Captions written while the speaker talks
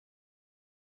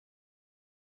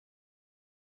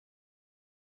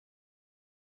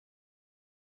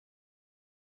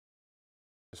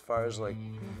As far as like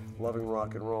loving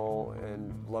rock and roll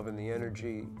and loving the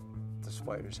energy, the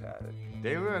Spiders had it.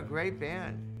 They were a great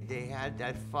band. They had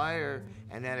that fire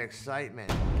and that excitement.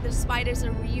 The Spiders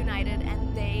are reunited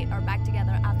and they are back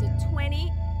together after 20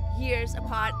 years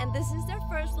apart, and this is their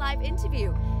first live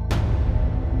interview.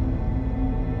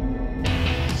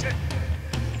 Shit.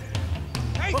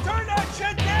 Hey, turn that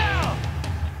shit down!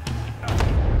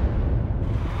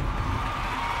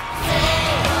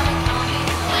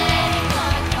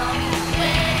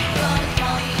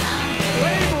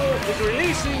 Is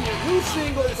releasing a new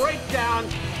single, Breakdown,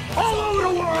 all over the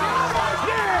world!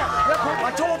 Yeah!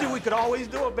 I told you we could always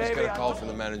do it, baby. Just got a call from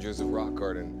the managers of Rock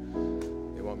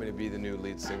Garden. They want me to be the new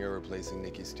lead singer replacing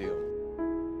Nikki Steele.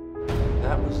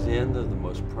 That was the end of the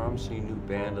most promising new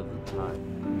band of the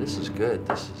time. This is good.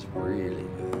 This is really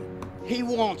good. He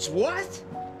wants what?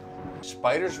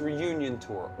 Spiders reunion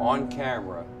tour on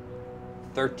camera,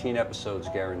 13 episodes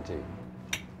guaranteed.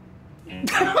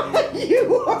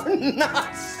 You are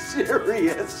not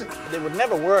serious. They would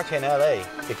never work in LA.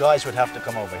 The guys would have to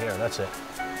come over here, that's it.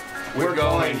 We're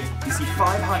going. You see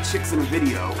 5 hot chicks in a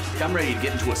video. I'm ready to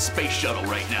get into a space shuttle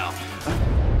right now.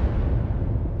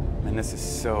 Man, this is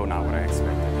so not what I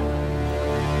expected.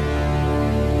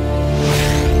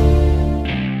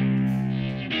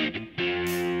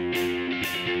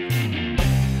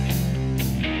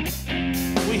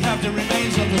 We have the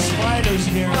remains of the Spiders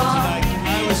here tonight.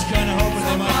 I was kind of hoping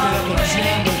they might get able to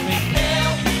jam with me.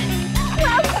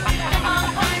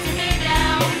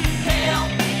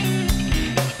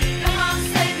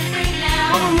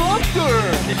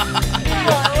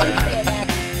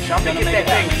 I'm gonna get that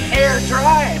thing air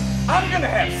dry. I'm gonna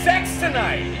have sex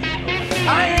tonight.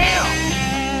 I am.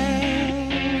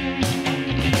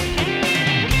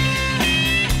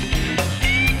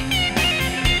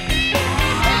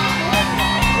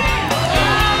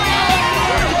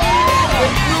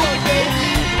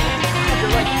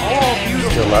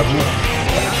 Still love me?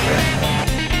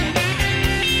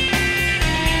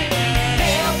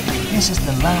 This is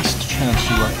the last chance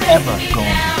you are ever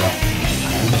going to get.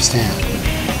 I understand.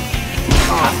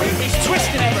 He's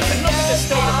twisting everything. Look at this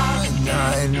thing. I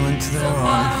died and went to the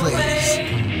wrong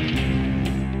place.